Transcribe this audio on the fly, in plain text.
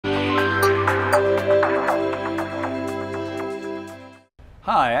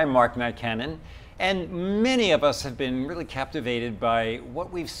Hi, I'm Mark Nykanan, and many of us have been really captivated by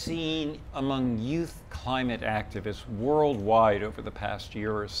what we've seen among youth climate activists worldwide over the past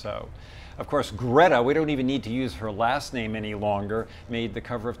year or so. Of course, Greta, we don't even need to use her last name any longer, made the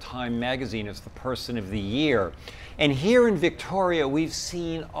cover of Time magazine as the Person of the Year. And here in Victoria, we've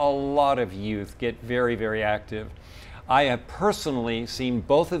seen a lot of youth get very, very active. I have personally seen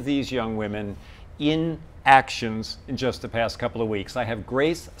both of these young women in actions in just the past couple of weeks. I have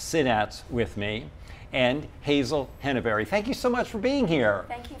Grace Sinatz with me and Hazel Henneberry. Thank you so much for being here.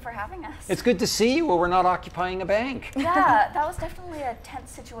 Thank you for having us. It's good to see you. Well, we're not occupying a bank. Yeah, that was definitely a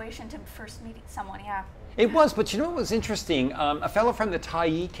tense situation to first meet someone, yeah. It was, but you know what was interesting? A fellow from the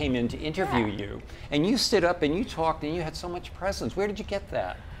Tyee came in to interview you, and you stood up and you talked and you had so much presence. Where did you get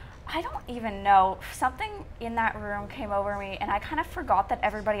that? I don't even know. Something in that room came over me and I kind of forgot that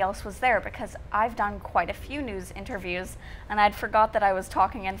everybody else was there because I've done quite a few news interviews and I'd forgot that I was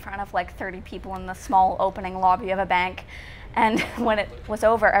talking in front of like 30 people in the small opening lobby of a bank. And when it was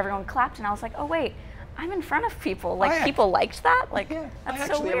over, everyone clapped and I was like, oh wait, I'm in front of people. Like people liked that? Like, yeah, that's I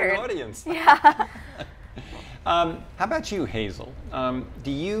so actually weird. have an audience. Yeah. How about you, Hazel?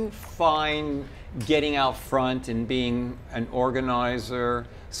 Do you find getting out front and being an organizer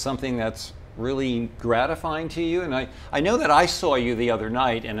something that's really gratifying to you? And I know that I saw you the other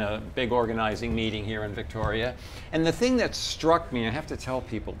night in a big organizing meeting here in Victoria, and the thing that struck me, I have to tell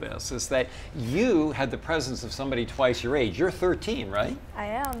people this, is that you had the presence of somebody twice your age. You're 13, right? I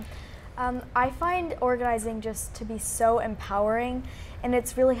am. I find organizing just to be so empowering, and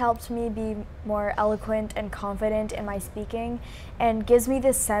it's really helped me be more eloquent and confident in my speaking, and gives me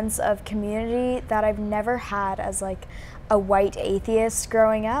this sense of community that I've never had as like a white atheist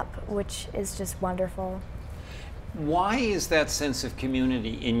growing up, which is just wonderful. Why is that sense of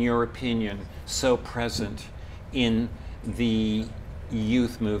community, in your opinion, so present in the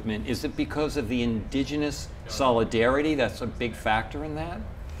youth movement? Is it because of the Indigenous solidarity that's a big factor in that?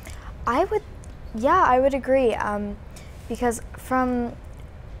 I would agree, because from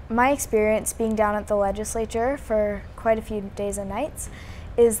my experience being down at the legislature for quite a few days and nights,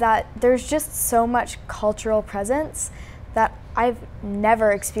 is that there's just so much cultural presence that I've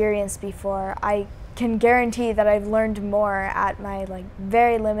never experienced before. I can guarantee that I've learned more at my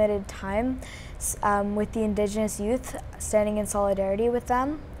very limited time with the Indigenous youth, standing in solidarity with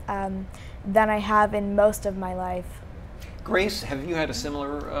them, than I have in most of my life. Grace, have you had a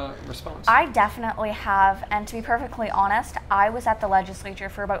similar response? I definitely have, and to be perfectly honest, I was at the legislature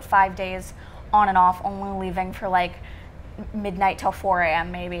for about 5 days on and off, only leaving for like midnight till 4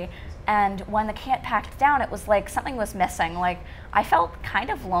 a.m. maybe. And when the camp packed down, it was like something was missing. Like, I felt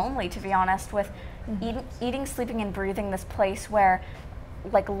kind of lonely, to be honest, with eating, sleeping, and breathing this place where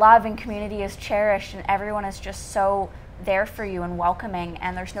like love and community is cherished and everyone is just so there for you and welcoming,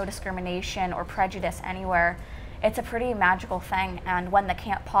 and there's no discrimination or prejudice anywhere. It's a pretty magical thing, and when the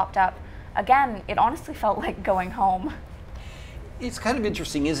camp popped up, again, it honestly felt like going home. It's kind of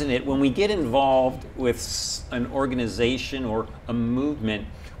interesting, isn't it? When we get involved with an organization or a movement,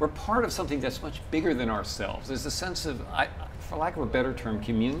 we're part of something that's much bigger than ourselves. There's a sense of, for lack of a better term,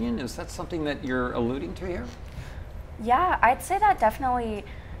 communion. Is that something that you're alluding to here? Yeah, I'd say that definitely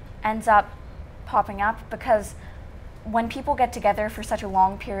ends up popping up because when people get together for such a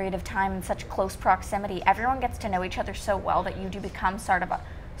long period of time in such close proximity, everyone gets to know each other so well that you do become sort of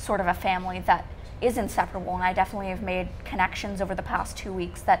a family that is inseparable. And I definitely have made connections over the past 2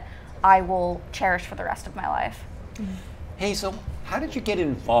 weeks that I will cherish for the rest of my life. Hazel, how did you get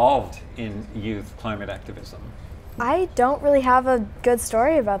involved in youth climate activism? I don't really have a good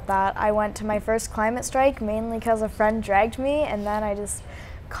story about that. I went to my first climate strike mainly because a friend dragged me, and then I just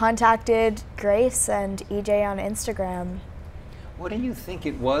contacted Grace and EJ on Instagram. What do you think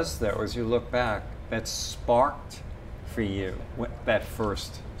it was, though, as you look back, that sparked for you that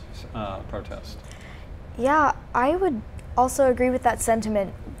first protest? Yeah, I would also agree with that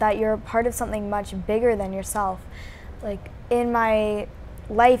sentiment that you're part of something much bigger than yourself. Like, in my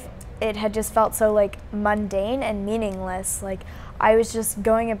life, it had just felt so like mundane and meaningless. Like, I was just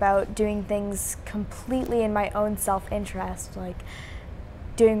going about doing things completely in my own self-interest, like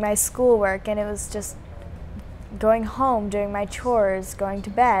doing my schoolwork, and it was just going home, doing my chores, going to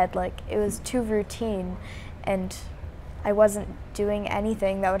bed. Like, it was too routine, and I wasn't doing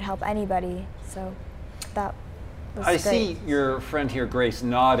anything that would help anybody. So that was I great. see your friend here, Grace,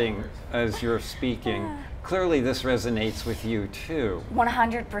 nodding as you're speaking. Clearly this resonates with you too.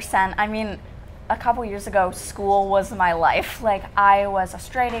 100%. I mean, a couple years ago, school was my life. Like, I was a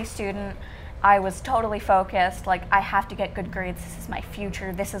straight A student. I was totally focused, like, I have to get good grades, this is my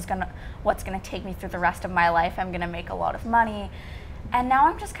future, this is what's gonna take me through the rest of my life, I'm gonna make a lot of money. And now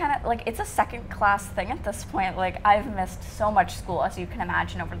I'm just kind of like, it's a second class thing at this point. Like, I've missed so much school, as you can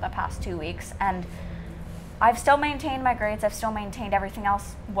imagine, over the past 2 weeks. And I've still maintained my grades. I've still maintained everything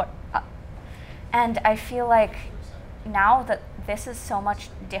else. And I feel like now that this is so much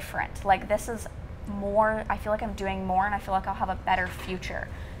different. Like, this is more, I feel like I'm doing more, and I feel like I'll have a better future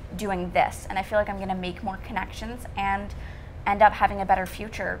doing this. And I feel like I'm going to make more connections and end up having a better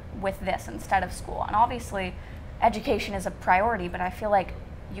future with this instead of school. And obviously, education is a priority, but I feel like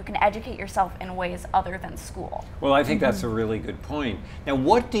you can educate yourself in ways other than school. Well, I think that's a really good point. Now,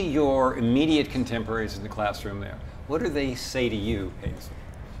 what do your immediate contemporaries in the classroom there, what do they say to you, Hazel?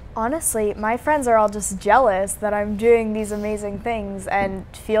 Honestly, my friends are all just jealous that I'm doing these amazing things and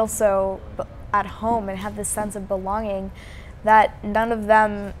feel so at home and have this sense of belonging that none of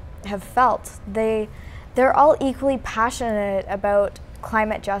them have felt. They're all equally passionate about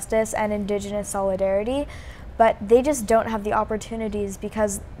climate justice and Indigenous solidarity, but they just don't have the opportunities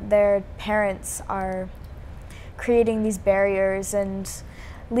because their parents are creating these barriers and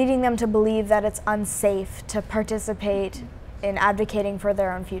leading them to believe that it's unsafe to participate in advocating for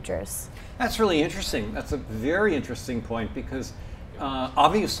their own futures. That's really interesting. That's a very interesting point because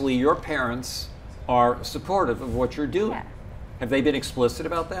obviously your parents are supportive of what you're doing. Yeah. Have they been explicit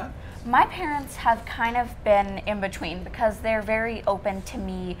about that? My parents have kind of been in between because they're very open to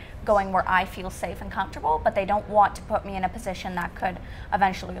me going where I feel safe and comfortable, but they don't want to put me in a position that could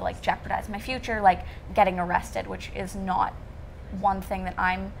eventually like jeopardize my future, like getting arrested, which is not one thing that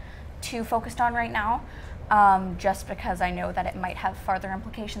I'm too focused on right now, just because I know that it might have further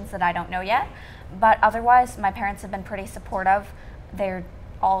implications that I don't know yet. But otherwise, my parents have been pretty supportive. They're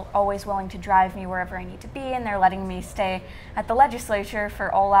always willing to drive me wherever I need to be, and they're letting me stay at the legislature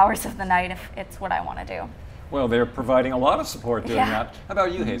for all hours of the night if it's what I want to do. Well, they're providing a lot of support doing that. How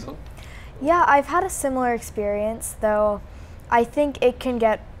about you, Hazel? Yeah, I've had a similar experience, though I think it can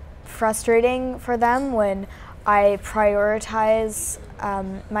get frustrating for them when I prioritize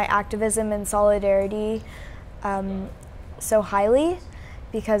my activism and solidarity so highly,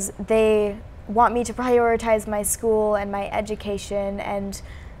 because they want me to prioritize my school and my education and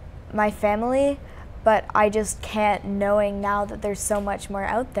my family, but I just can't, knowing now that there's so much more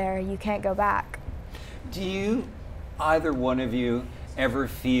out there. You can't go back. Do you, either one of you, ever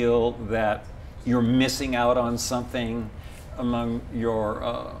feel that you're missing out on something among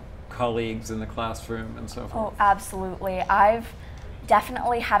your colleagues in the classroom and so forth? Oh, absolutely. I've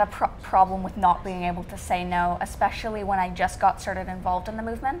definitely had a problem with not being able to say no, especially when I just got started involved in the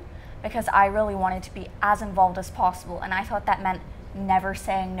movement, because I really wanted to be as involved as possible, and I thought that meant never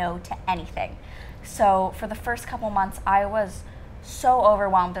saying no to anything. So for the first couple months, I was so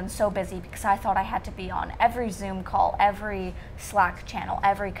overwhelmed and so busy because I thought I had to be on every Zoom call, every Slack channel,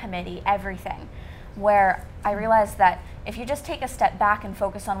 every committee, everything, where I realized that if you just take a step back and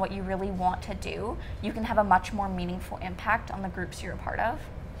focus on what you really want to do, you can have a much more meaningful impact on the groups you're a part of.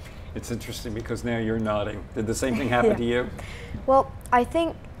 It's interesting because now you're nodding. Did the same thing happen to you? Well, I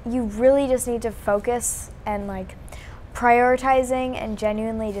think you really just need to focus and like prioritizing and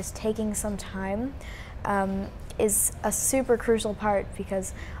genuinely just taking some time is a super crucial part,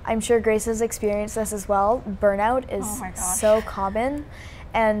 because I'm sure Grace has experienced this as well. Burnout is so common,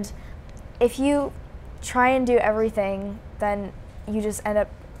 and if you try and do everything, then you just end up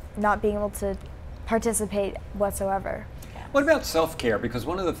not being able to participate whatsoever. What about self-care? Because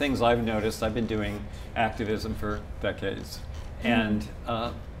one of the things I've noticed, I've been doing activism for decades, and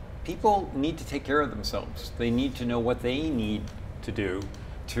people need to take care of themselves. They need to know what they need to do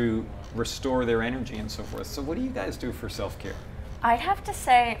to restore their energy and so forth. So what do you guys do for self-care? I'd have to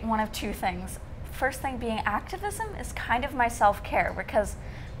say one of two things. First thing being, activism is kind of my self-care, because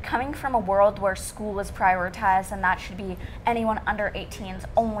coming from a world where school is prioritized and that should be anyone under 18's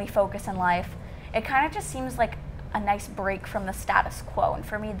only focus in life, it kind of just seems like a nice break from the status quo, and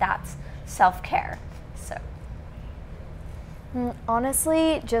for me that's self-care. So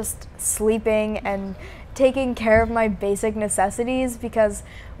honestly, just sleeping and taking care of my basic necessities, because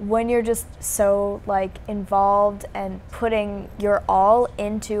when you're just so like involved and putting your all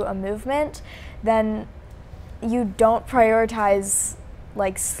into a movement, then you don't prioritize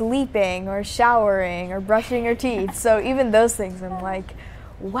like sleeping or showering or brushing your teeth. So even those things, I'm like,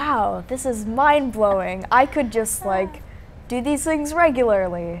 wow, this is mind-blowing. I could just like do these things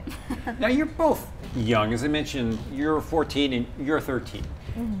regularly. Now you're both young. As I mentioned, you're 14 and you're 13.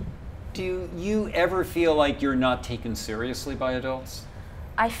 Do you ever feel like you're not taken seriously by adults?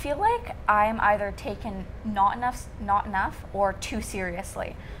 I feel like I'm either taken not enough, or too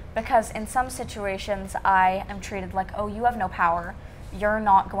seriously. Because in some situations I am treated like, oh, you have no power, you're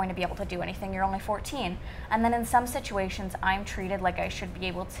not going to be able to do anything, you're only 14. And then in some situations, I'm treated like I should be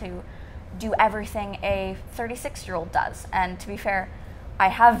able to do everything a 36-year-old does. And to be fair, I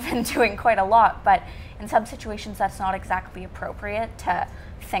have been doing quite a lot, but in some situations that's not exactly appropriate to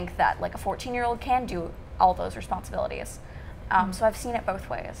think that like a 14-year-old can do all those responsibilities. So I've seen it both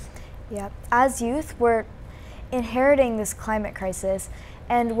ways. Yeah, as youth, we're inheriting this climate crisis,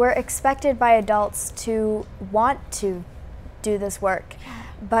 and we're expected by adults to want to do this work.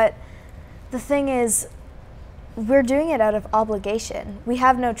 But the thing is, we're doing it out of obligation. We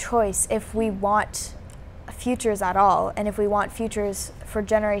have no choice if we want futures at all, and if we want futures for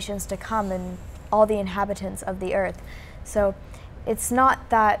generations to come and all the inhabitants of the earth. So it's not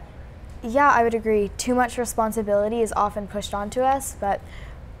that, yeah, I would agree, too much responsibility is often pushed onto us, but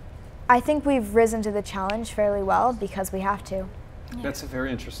I think we've risen to the challenge fairly well because we have to. Yeah. That's a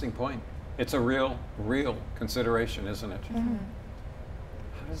very interesting point. It's a real consideration, isn't it? Mm-hmm.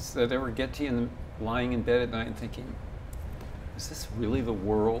 How does that ever get to you lying in bed at night and thinking, is this really the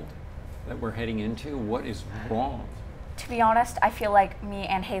world that we're heading into? What is wrong? To be honest, I feel like me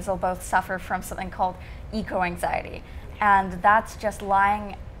and Hazel both suffer from something called eco-anxiety. And that's just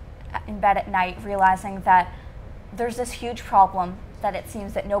lying in bed at night realizing that there's this huge problem that it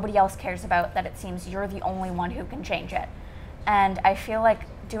seems that nobody else cares about, that it seems you're the only one who can change it. And I feel like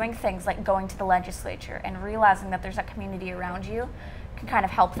doing things like going to the legislature and realizing that there's a community around you can kind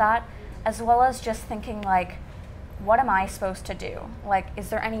of help that, as well as just thinking like, what am I supposed to do? Like,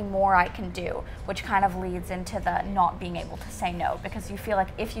 is there any more I can do? Which kind of leads into the not being able to say no, because you feel like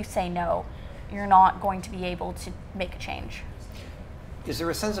if you say no, you're not going to be able to make a change. Is there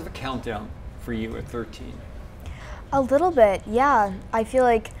a sense of a countdown for you at 13? A little bit, yeah. I feel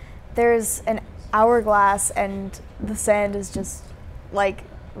like there's an hourglass and the sand is just like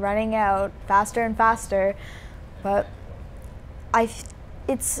running out faster and faster. But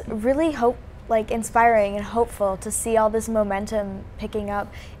it's really inspiring and hopeful to see all this momentum picking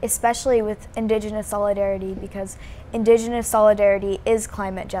up, especially with Indigenous solidarity, because Indigenous solidarity is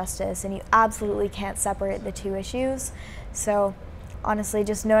climate justice and you absolutely can't separate the two issues. So honestly,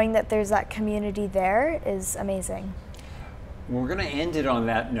 just knowing that there's that community there is amazing. We're going to end it on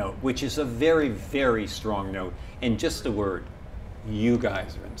that note, which is a very, very strong note. And just a word, you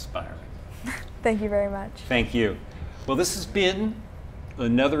guys are inspiring. Thank you very much. Thank you. Well, this has been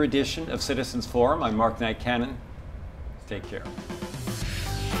another edition of Citizens Forum. I'm Mark Nykanan. Take care.